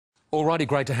Alrighty,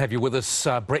 great to have you with us.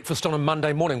 Breakfast on a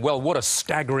Monday morning. Well, what a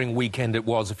staggering weekend it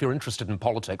was. If you're interested in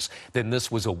politics, then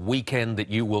this was a weekend that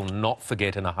you will not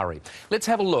forget in a hurry. Let's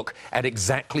have a look at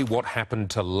exactly what happened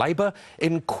to Labor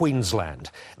in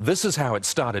Queensland. This is how it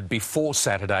started before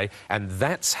Saturday, and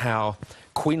that's how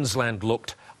Queensland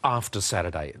looked after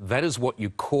Saturday. That is what you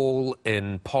call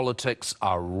in politics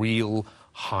a real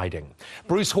hiding.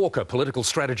 Bruce Hawker, political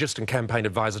strategist and campaign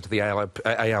advisor to the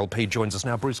ALP, joins us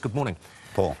now. Bruce, good morning.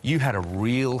 Paul. You had a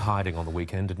real hiding on the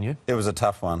weekend, didn't you? It was a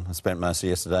tough one. I spent most of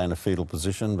yesterday in a fetal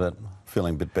position, but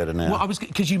feeling a bit better now. Well,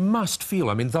 because you must feel,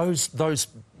 I mean, those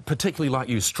particularly like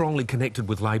you, strongly connected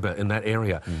with Labor in that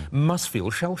area, must feel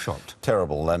shell-shocked.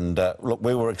 Terrible. And look,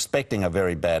 we were expecting a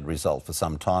very bad result for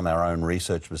some time. Our own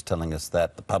research was telling us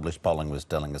that, the published polling was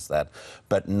telling us that,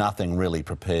 but nothing really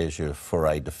prepares you for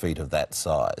a defeat of that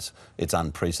size. It's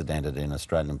unprecedented in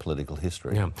Australian political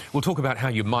history. Yeah. We'll talk about how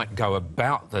you might go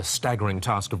about the staggering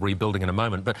task of rebuilding in a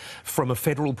moment, but from a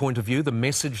federal point of view, the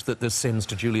message that this sends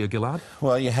to Julia Gillard?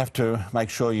 Well, you have to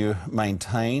make sure you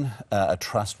maintain a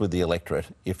trust with the electorate.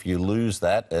 If you lose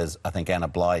that, as I think Anna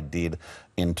Bligh did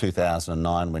in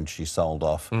 2009 when she sold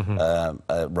off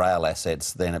rail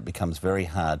assets, then it becomes very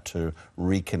hard to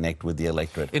reconnect with the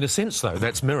electorate. In a sense, though,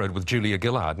 that's mirrored with Julia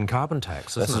Gillard and carbon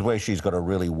tax, isn't it? This is where she's got to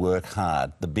really work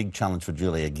hard. The big challenge for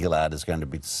Julia Gillard is going to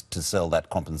be to sell that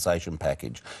compensation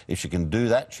package. If she can do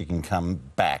that, she can come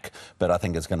back. But I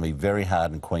think it's going to be very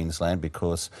hard in Queensland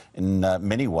because in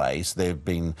many ways they've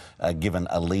been given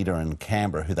a leader in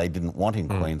Canberra who they didn't want in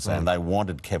Queensland. They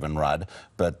wanted Kevin Rudd,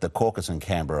 but the caucus in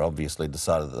Canberra obviously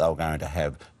decided that they were going to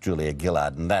have Julia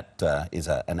Gillard, and that is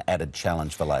an added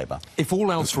challenge for Labor. If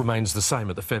all else remains the same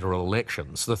at the federal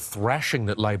elections, the thrashing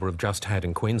that Labor have just had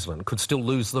in Queensland could still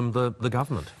lose them the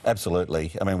government.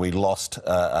 Absolutely. I mean, we lost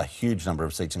a huge number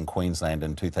of seats in Queensland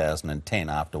in 2010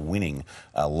 after winning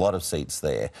a lot of seats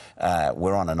there.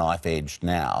 We're on a knife edge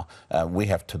now. We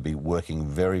have to be working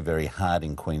very, very hard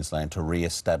in Queensland to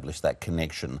re-establish that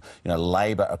connection. You know,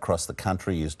 Labor across the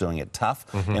country is doing it tough.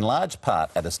 In large part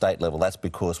at a state level, that's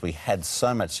because we had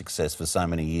so much success for so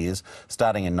many years,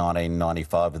 starting in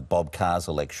 1995 with Bob Carr's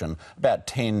election, about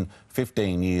 10,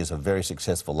 15 years of very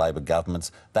successful Labor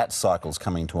governments. That cycle's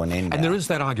coming to an end now. And there is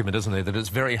that argument, isn't there, that it's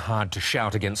very hard to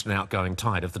shout against an outgoing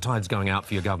tide. If the tide's going out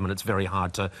for your government, it's very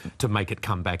hard to make it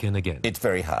come back in again. It's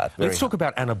very hard. Let's talk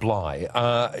about Anna Bligh.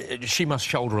 She must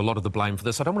shoulder a lot of the blame for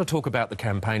this. I don't want to talk about the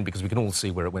campaign because we can all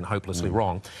see where it went hopelessly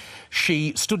wrong.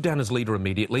 She stood down as leader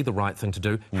immediately, the right thing to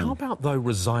do. How about, though,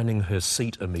 resigning her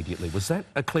seat immediately? Was that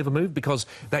a clever move? Because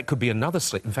that could be another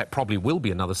seat, in fact, probably will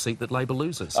be another seat that Labor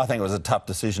loses. I think it was a tough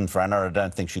decision for Anna. I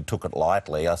don't think she took it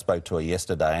lightly. I spoke to her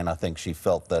yesterday and I think she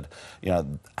felt that, you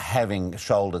know, having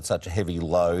shouldered such a heavy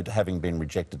load, having been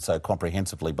rejected so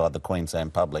comprehensively by the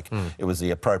Queensland public, it was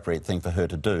the appropriate thing for her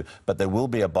to do. But there will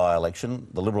be a by-election.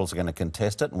 The Liberals are going to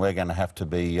contest it and we're going to have to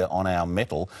be on our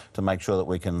mettle to make sure that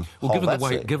we can hold that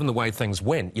seat. Given the way things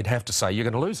went, you'd have to say you're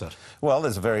going to lose it. Well,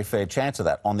 there's a very fair chance of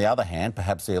that. On the other hand,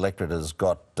 perhaps the electorate has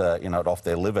got, you know, it off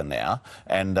their liver now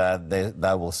and they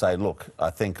will say, look, I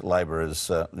think Labor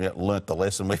has learnt the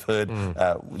lesson. We've heard,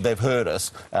 they've heard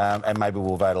us, and maybe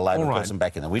we'll vote a Labor person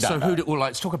back in there. We don't know. Well,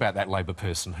 let's talk about that Labor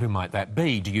person. Who might that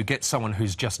be? Do you get someone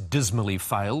who's just dismally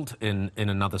failed in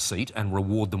another seat and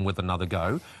reward them with another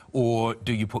go, or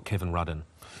do you put Kevin Rudd in?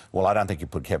 Well, I don't think you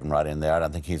put Kevin Rudd in there. I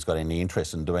don't think he's got any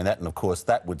interest in doing that. And, of course,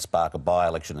 that would spark a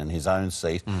by-election in his own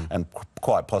seat and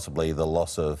quite possibly the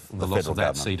loss of the federal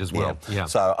government. Seat as well. Yeah.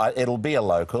 So it'll be a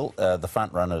local. The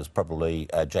front runner is probably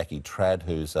Jackie Trad,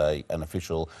 who's an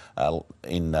official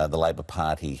in the Labor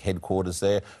Party headquarters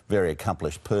there. Very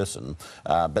accomplished person.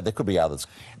 But there could be others.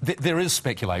 There is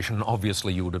speculation,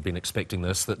 obviously you would have been expecting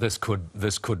this, that this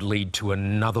could lead to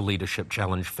another leadership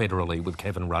challenge federally with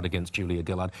Kevin Rudd against Julia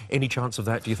Gillard. Any chance of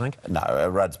that, do you think? No,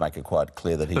 Rudd's make it quite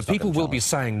clear that he's not. But people will be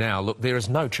saying now, look, there is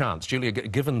no chance. Julia,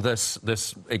 given this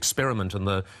experiment in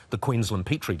the Queensland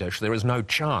Petri dish, there is no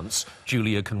chance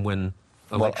Julia can win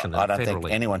election. Well, I don't think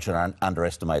anyone should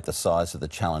underestimate the size of the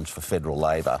challenge for federal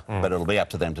Labor, but it'll be up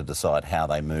to them to decide how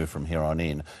they move from here on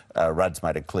in. Rudd's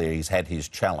made it clear he's had his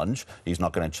challenge. He's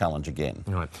not going to challenge again.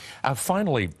 Right.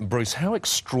 Finally, Bruce, how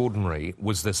extraordinary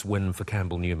was this win for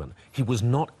Campbell Newman? He was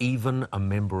not even a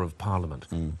Member of Parliament.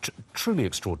 Truly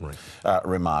extraordinary.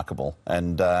 Remarkable.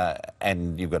 And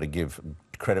you've got to give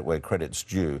credit where credit's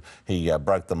due. He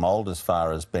broke the mould as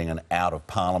far as being an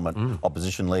out-of-parliament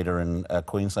opposition leader in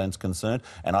Queensland's concerned,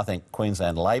 and I think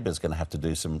Queensland Labor's going to have to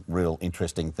do some real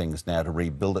interesting things now to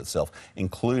rebuild itself,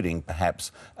 including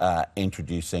perhaps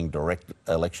introducing direct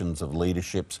elections of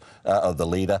leaderships, of the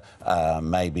leader,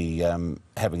 maybe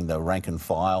having the rank and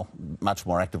file much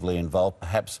more actively involved,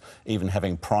 perhaps even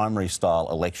having primary-style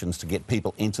elections to get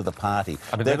people into the party.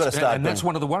 I mean, that's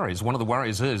one of the worries. One of the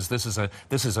worries is this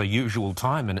is a usual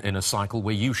time in a cycle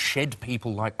where you shed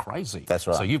people like crazy. That's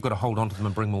right. So you've got to hold on to them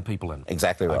and bring more people in.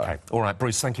 Exactly right. Okay. All right,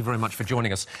 Bruce, thank you very much for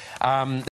joining us.